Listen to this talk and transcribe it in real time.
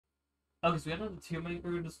Okay, so we have another two main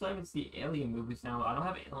group. This time it's the Alien movies now. I don't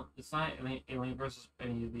have it's not Alien versus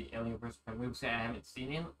any of the Alien versus Predator movies. I haven't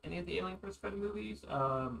seen any of the Alien versus Predator movies.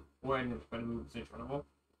 Or any of the Predator movies in general.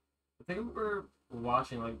 I think we're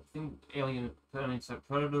watching like I think Alien. I mean, so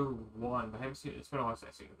Predator One. I haven't seen it. It's been a while since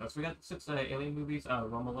I've seen it. So we got the six Alien movies.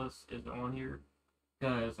 Romulus is on here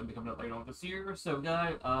because I'm coming up later on this year. So we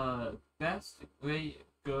got best, great,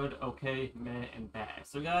 good, okay, meh, and bad.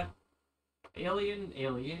 So we got Alien,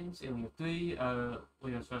 Aliens, Alien 3,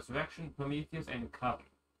 Leo's Resurrection, Prometheus, and Covenant.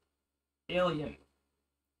 Alien.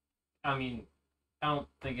 I mean, I don't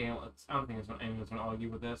think anyone's gonna argue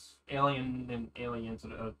with this. Alien and Aliens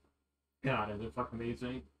are, God, they're fucking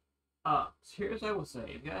amazing. So here's what I will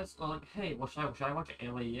say. If you guys are like, hey, should I watch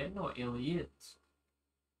Alien or Aliens?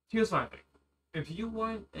 Here's what I think. If you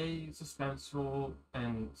want a suspenseful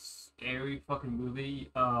and scary fucking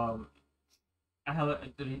movie, how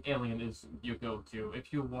an Alien is your go-to.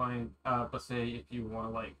 If you want, let's say, if you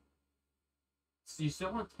want like, so you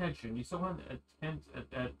still want tension, you still want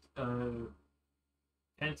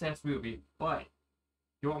tense ass movie, but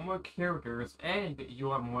you want more characters and you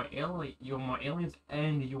want more aliens,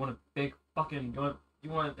 and you want a big fucking, you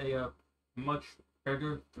want a much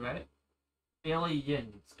bigger threat.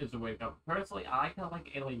 Aliens is the way to go. Personally, I kind of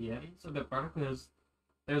like Aliens a bit better because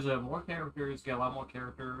there's more characters, get a lot more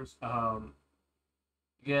characters.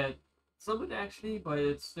 You get some good actually, but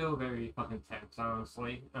it's still very fucking tense.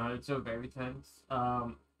 Honestly, it's still very tense.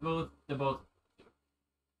 They're both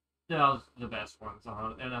the best ones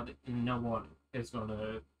on, and I think no one is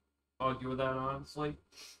gonna argue with that. Honestly,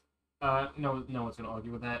 no one's gonna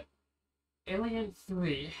argue with that. Alien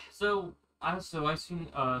 3. I seen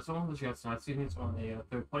someone was yesterday. I seen this on a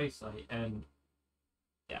third party site, and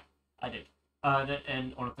yeah, I did.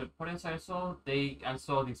 And on a third party site, I saw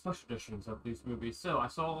the special editions of these movies. So I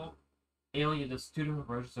saw Alien. There's two different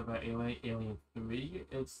versions of Alien 3.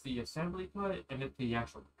 It's the assembly cut and it's the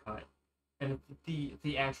actual cut, and it's the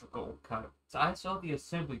theatrical cut. So I saw the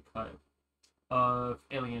assembly cut of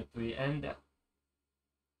Alien 3, and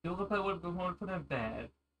the only part I would want to put on bad.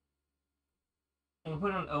 I'm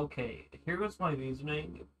put on okay. Here was my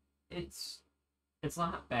reasoning. It's it's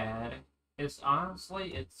not bad. It's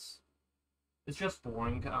honestly it's just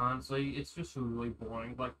boring. Honestly, it's just really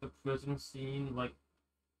boring. Like the prison scene, like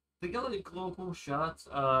they got like cool shots.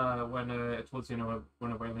 When towards the end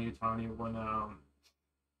when Ray Tanya when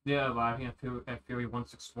they're arriving at Fury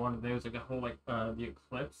 161, and there's like a whole like the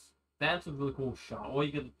eclipse. That's a really cool shot. Or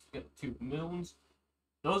you get the two moons.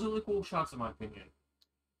 Those are really cool shots in my opinion.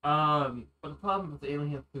 But the problem with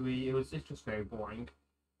Alien 3, it's just very boring.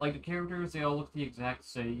 Like the characters, they all look the exact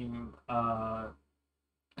same. I'm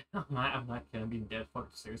not gonna be dead fucking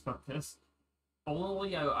serious about this. I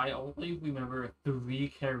only remember three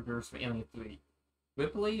characters from Alien 3.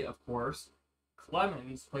 Ripley, of course,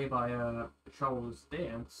 Clemens, played by Charles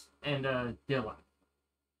Dance, and Dylan.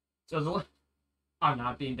 So I'm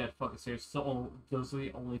not being dead fucking serious. So those are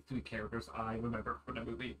the only three characters I remember from the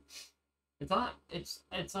movie.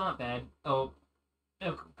 It's not bad. Oh,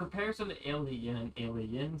 comparison to Alien and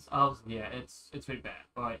Aliens, obviously, yeah, it's pretty bad,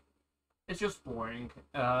 but it's just boring.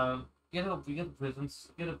 Get a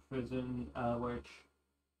prison, which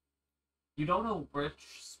you don't know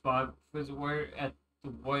which spot prison where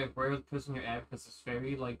the prison you're at because it's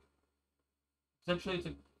very like essentially it's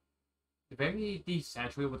very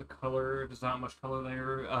desaturated with the color. There's not much color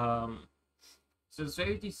there. So it's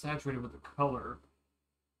very desaturated with the color.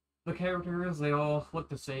 The characters, they all look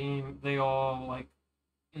the same. They all like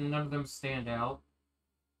none of them stand out.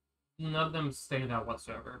 None of them stand out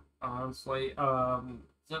whatsoever. Honestly, so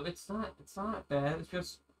it's not bad.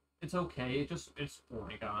 It's okay. It's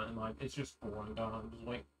boring on like it's just boring on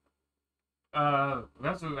like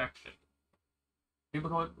Resurrection.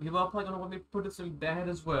 People are probably gonna want me to put it in bad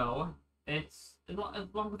as well. It's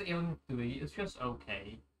along with Alien 3. It's just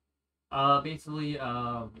okay. Basically,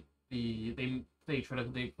 they try to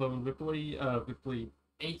they clone Ripley, Ripley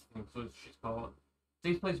 8, I think so she's called.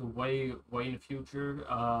 Takes place way in the future,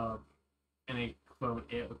 and they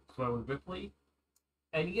clone Ripley.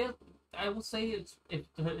 And yet, I will say it's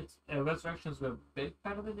Resurrection is a bit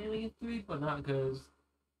better than Alien 3, but not because.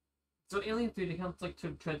 So Alien 3 they kind of like to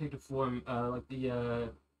try to take the form, like the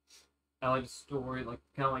I like the story, like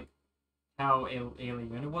kind of like how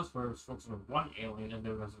Alien it was, where it was focused on one alien, and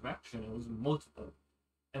the Resurrection it was multiple.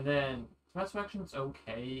 And then Resurrection's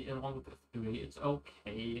okay, and along with the three, it's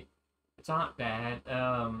okay. It's not bad.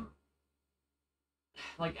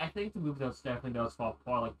 Like I think the movie definitely does fall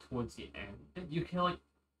apart like towards the end. You can like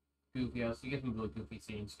goofy ass. You get some really goofy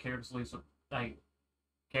scenes. Like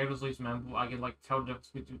characters least memorable. I can like tell the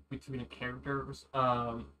difference between the characters.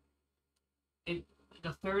 it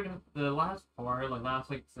the last part, like last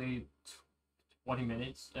like say 20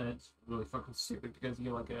 minutes, and it's really fucking stupid because you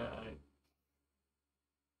get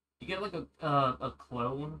like a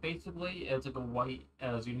clone basically. It's like a white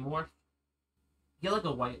xenomorph. You get like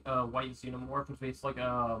a white xenomorph, which basically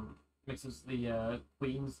like mixes the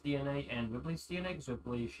Queen's DNA and Ripley's DNA. Because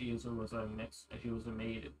Ripley was a mix. She was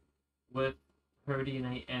made with her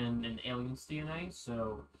DNA and an alien's DNA.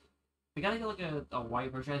 So we gotta get like a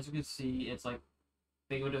white version. As you can see, it's like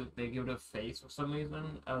they give it a face for some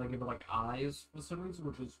reason. They give it like eyes for some reason,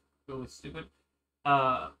 which is really stupid.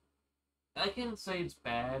 Uh, I can't say it's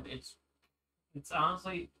bad. It's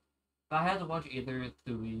honestly, if I had to watch either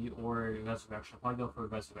 3 or Resurrection, I'd probably go for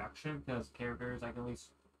Resurrection because characters I can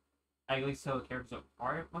at least tell the characters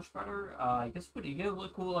apart much better. I guess but you get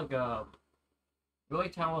really cool like really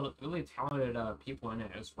talented people in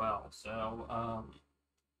it as well. So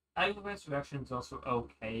I think Resurrection is also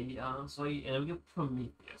okay, honestly, and we get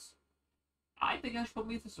Prometheus. I think actually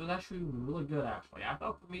Prometheus was actually really good. Actually, I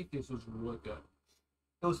thought Prometheus was really good.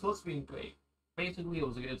 It was supposed to be great. Basically,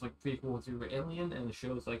 it's like prequel to Alien, and it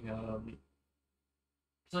shows like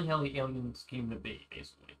it's like how the aliens came to be,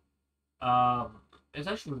 basically. It's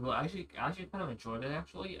actually really, actually kind of enjoyed it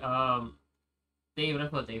actually. David, I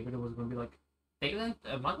thought David was gonna be like David.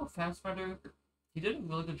 Michael Fassbender, he did a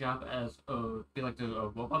really good job as be like the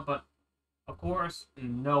robot, but of course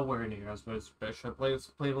nowhere near as good as Bishop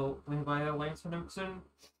played by Lance Henriksen.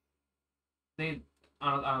 They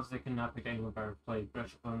honestly could not pick anyone better to play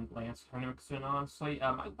Bishop and Lance Henriksen. Honestly,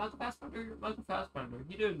 Michael Fassbender,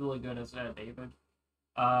 he did really good as David.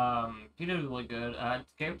 He did really good.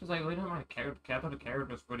 Characters I later on my character, the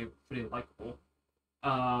character is pretty likable.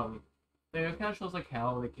 Um, it kind of shows like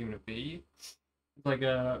how they came to be. Like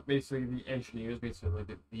basically the engineers basically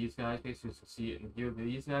like these guys basically succeed and here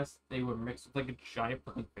these guys they were mixed with like a giant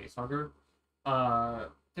fucking facehugger.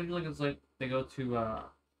 Typically it's like they go to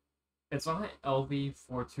it's not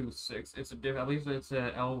LV-426. It's a different. I believe it's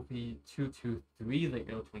a LV-223 they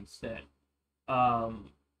go to instead. Um,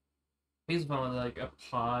 he's found like a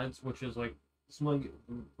pods, which is like some like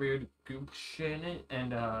weird goop shit in it,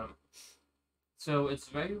 and so it's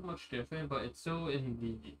very much different, but it's still in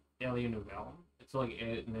the alien realm. It's like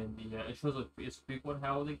it, and then it shows like it's prequel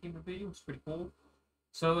how they came to be. It's pretty cool.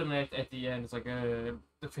 So and at the end, it's like the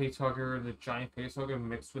facehugger, the giant facehugger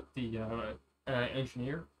mixed with the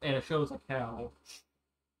engineer, and it shows like how.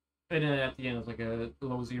 And then at the end, it's like a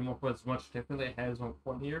low xenomorph, but it's much different. It has one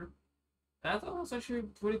point here. And I thought it was actually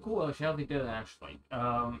pretty cool. Actually, how they did it. Actually,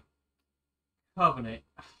 Covenant,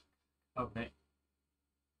 Covenant.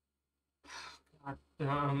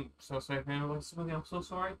 God, so sorry if anyone likes this movie. I'm so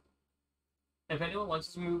sorry. If anyone likes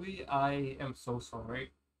this movie, I am so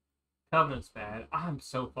sorry. Covenant's bad. I'm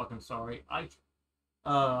so fucking sorry.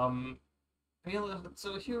 Um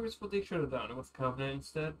so here's what they should have done with Covenant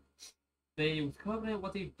instead. With Covenant,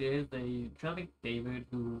 what they did, they tried to make David,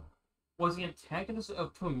 who was the antagonist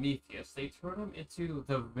of Prometheus, they turned him into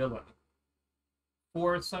the villain.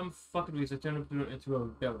 For some fucking reason, they turned him into a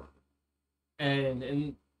villain. And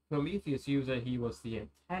in Prometheus, he was the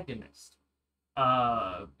antagonist.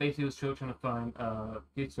 Basically, was still trying to find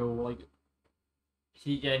so like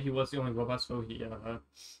he was the only robot, so he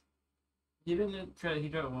didn't try he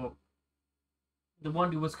tried well the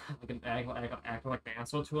one dude was kind of like acting like an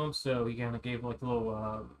asshole to him, so he kind of gave like a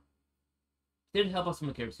little. He didn't help us in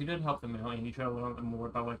the characters. He did help them out, and he tried to learn them more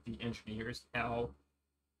about like the engineers,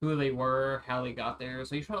 who they were, how they got there.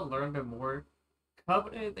 So he tried to learn a bit more.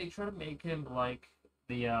 Covenant, they try to make him like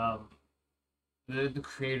the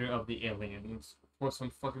creator of the aliens for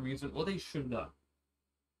some fucking reason. Well, they should have done.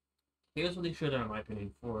 Here's what they should have done, in my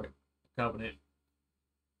opinion, for Covenant.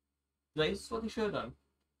 This is what they should have done.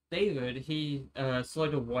 David, he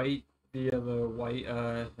selected white the white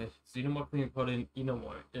xenomorph thing put in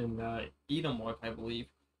Enomorph, I believe.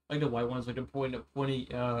 Like the white ones, like the pointy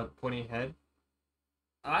head.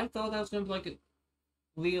 I thought that was gonna be like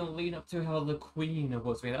lean up to how the Queen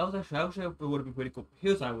was made. Actually it would have been pretty cool.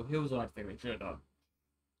 Here's what I think they should have done.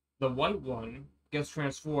 The white one gets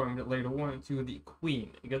transformed later on into the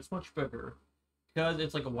Queen. It gets much bigger. Because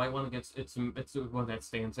it's like a white one, it's the one that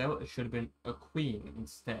stands out. It should have been a queen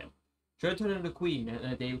instead. Should have turned into a queen,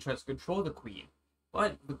 and David tries to control the queen.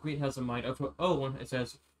 But the queen has a mind of her own. It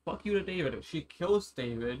says, "Fuck you" to David. She kills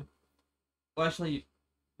David. Well, actually,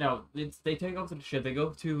 no. They take off to the ship. They go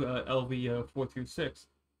to LV-426.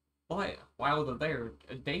 But while they're there,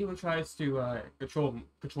 David tries to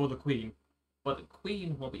control the queen, but the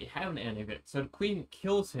queen won't be having any of it. So the queen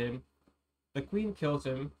kills him.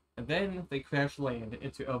 And then they crash land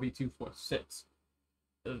into LV-246.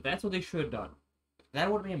 That's what they should have done.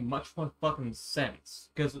 that would have made much more fucking sense.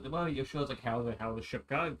 Because well, it shows like how the ship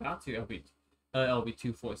got to LV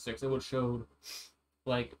 246. It would have showed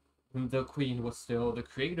like the Queen was still the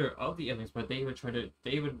creator of the aliens, but they would try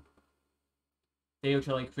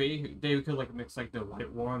like create they could like mix like the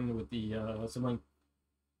white one with the some like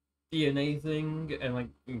DNA thing and like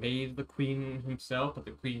made the Queen himself, but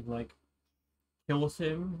the Queen like kills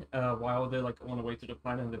him while they're like on the way to the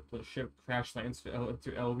planet and the ship crash lands to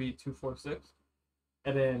LV 246.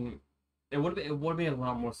 And then it would have made a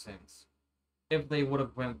lot more sense if they would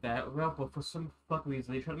have went that route, but for some fuck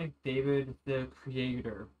reason they try to make David the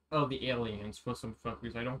creator of the aliens for some fuck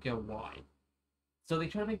reason. I don't get why. So they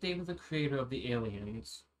try to make David the creator of the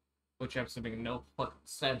aliens, which absolutely make no fucking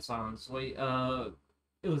sense, honestly.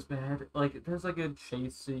 It was bad. Like there's like a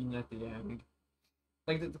chase scene at the end.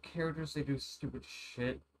 Like the characters, they do stupid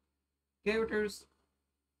shit. Characters,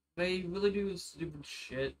 they really do stupid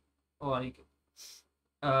shit. Like,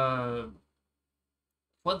 uh,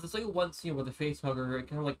 well, there's like one scene where the face hugger it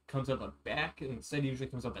kind of like comes out the back, and instead it usually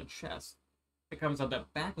comes out the chest. It comes out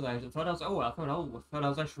that back of that. I thought I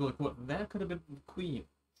was actually really cool. That could have been the Queen.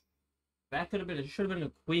 That could have been. It should have been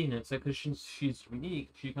a Queen. It's like because she's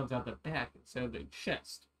unique. She comes out the back instead of the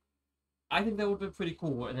chest. I think that would have been pretty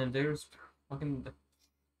cool. And then there's fucking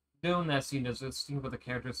doing that scene. There's this scene where the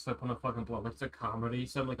characters slip on a fucking blow. Like it's a comedy.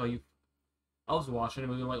 So I'm like, oh you. I was watching it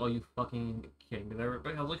and like, oh you fucking kidding me there?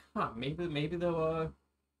 But I was like, huh, maybe they'll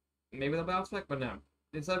bounce back. But no,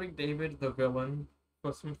 it's having David the villain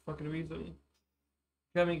for some fucking reason.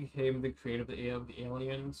 Becoming him the creator of the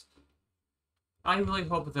aliens. I really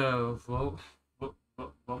hope the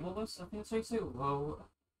Romulus, I think that's how you say it.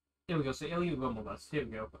 Here we go. So alien Romulus. Here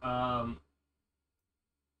we go.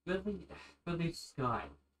 Ridley, Ridley Sky.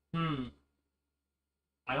 I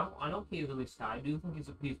don't think Ridley Sky. I do think he's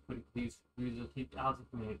pretty pleased. He's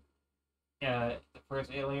honestly made. The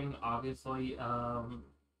first Alien, obviously.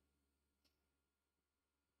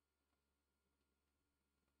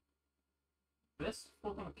 This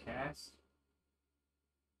fucking cast.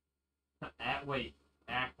 Wait,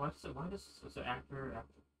 act. What's it? Why does it's an actor?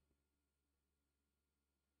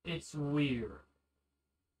 It's weird.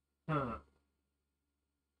 Huh.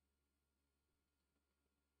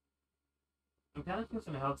 I'm kind of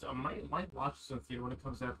confused how I might watch this in the theater when it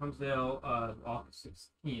comes out. It comes out August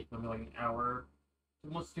 16th. It'll be like an hour,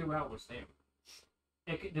 almost 2 hours.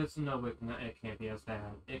 Damn. There's no way it can't be as bad.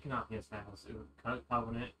 It cannot be as bad as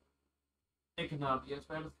Covenant. It cannot be as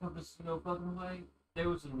bad as Covenant. There's no fucking way. There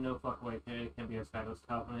was no fucking way it can be as bad as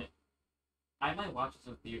Covenant. I might watch this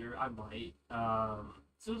in theater. I might.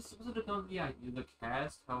 So was it going to be the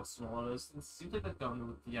cast, how small it is? It seems like they're going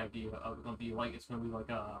with the idea of it going to be like it's going to be like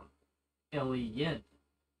Alien.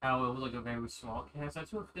 How it was like a very small cast.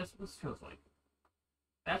 That's what this feels like.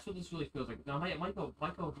 That's what this really feels like. Now, I might watch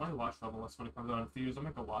Level when it comes out in theaters. I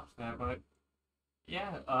might go watch that, but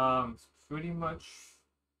yeah, pretty much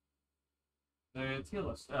the tier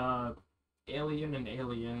list. Alien and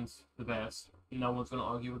Aliens, the best. No one's gonna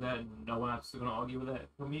argue with that. No one else is gonna argue with that.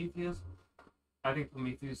 Prometheus, I think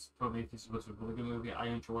Prometheus was a really good movie. I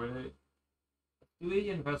enjoyed it. Dewey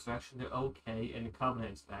and Resurrection, they're okay, and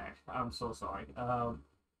Covenant's back. I'm so sorry. I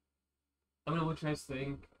mean, what you guys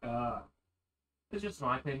think? It's just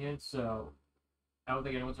my opinion, so I don't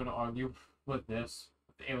think anyone's gonna argue with this.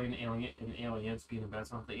 The Alien, and Aliens being the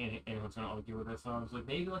best. I don't think anyone's gonna argue with this. So I was like,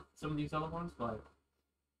 maybe like some of these other ones, but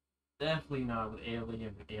definitely not with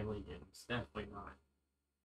Alien and Aliens. Definitely not.